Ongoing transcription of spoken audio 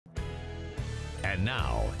And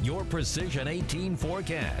now, your Precision 18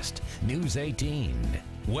 forecast. News 18.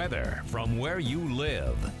 Weather from where you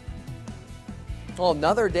live. Well,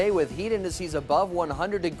 another day with heat indices above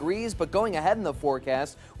 100 degrees, but going ahead in the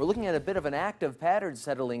forecast, we're looking at a bit of an active pattern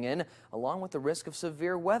settling in, along with the risk of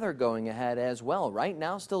severe weather going ahead as well. Right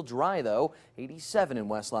now, still dry though, 87 in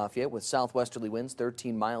West Lafayette with southwesterly winds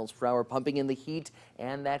 13 miles per hour, pumping in the heat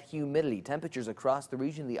and that humidity. Temperatures across the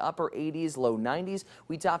region, the upper 80s, low 90s.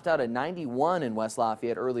 We topped out at 91 in West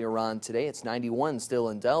Lafayette earlier on today. It's 91 still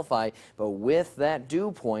in Delphi, but with that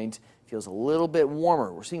dew point, feels a little bit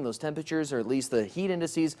warmer. We're seeing those temperatures, or at least the heat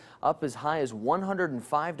indices, up as high as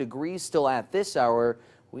 105 degrees still at this hour.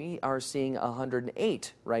 We are seeing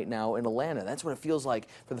 108 right now in Atlanta. That's what it feels like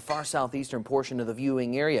for the far southeastern portion of the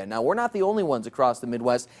viewing area. Now, we're not the only ones across the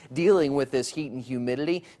Midwest dealing with this heat and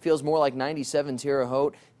humidity. Feels more like 97 Terre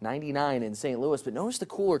Haute, 99 in St. Louis, but notice the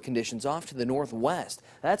cooler conditions off to the northwest.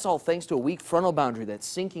 That's all thanks to a weak frontal boundary that's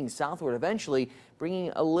sinking southward, eventually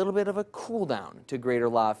bringing a little bit of a cool down to Greater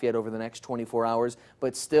Lafayette over the next 24 hours.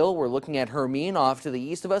 But still, we're looking at Hermine off to the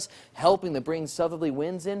east of us, helping to bring southerly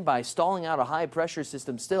winds in by stalling out a high pressure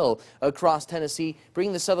system still across Tennessee,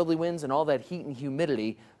 bringing the southerly winds and all that heat and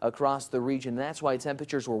humidity across the region. That's why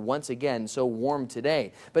temperatures were once again so warm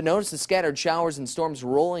today. But notice the scattered showers and storms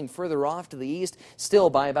rolling further off to the east.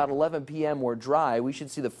 Still, by about 11 p.m. we're dry. We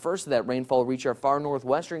should see the first of that rainfall reach our far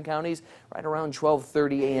northwestern counties right around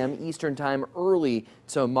 12:30 a.m. Eastern time early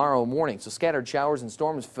tomorrow morning. So scattered showers and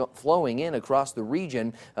storms flowing in across the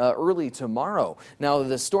region early tomorrow. Now,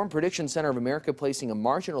 the Storm Prediction Center of America placing a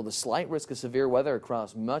marginal to slight risk of severe weather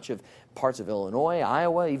across much of parts of Illinois,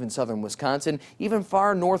 Iowa, even southern Wisconsin, even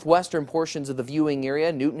far northwestern portions of the viewing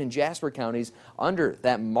area, Newton and Jasper counties under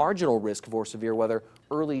that marginal risk for severe weather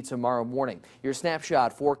early tomorrow morning. Your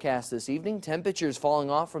snapshot forecast this evening, temperatures falling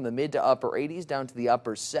off from the mid to upper 80s down to the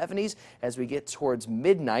upper 70s as we get towards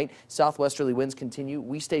midnight. Southwesterly winds continue.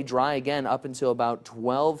 We stay dry again up until about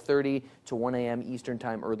 12:30 to 1 a.m. Eastern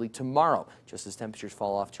time early tomorrow, just as temperatures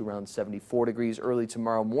fall off to around 74 degrees early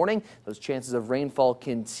tomorrow morning. Those chances of rainfall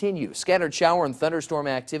continue. Scattered shower and thunderstorm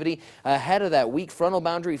activity ahead of that weak frontal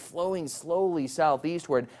boundary flowing slowly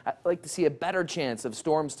southeastward. I'd like to see a better chance of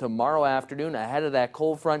storms tomorrow afternoon ahead of that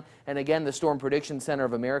cold front. And again, the Storm Prediction Center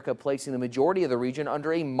of America placing the majority of the region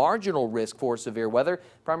under a marginal risk for severe weather.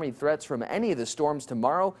 Primary threats from any of the storms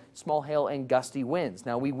tomorrow, small hail and gusty winds.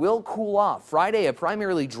 Now, we will cool off. Friday, a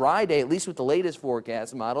primarily dry day, at least with the latest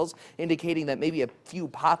forecast models, indicating that maybe a few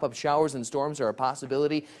pop-up showers and storms are a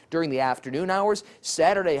possibility during the afternoon hours.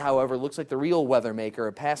 Saturday, however, looks like the real weather maker.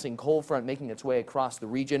 A passing cold front making its way across the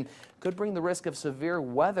region could bring the risk of severe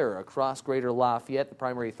weather across Greater Lafayette. The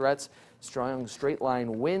primary threats, strong straight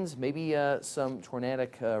line winds, maybe some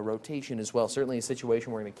tornadic rotation as well. Certainly a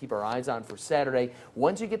situation we're going to keep our eyes on for Saturday.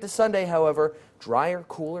 Once you get to Sunday, however, drier,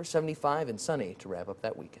 cooler, 75 and sunny to wrap up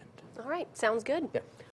that weekend. All right, sounds good. Yeah.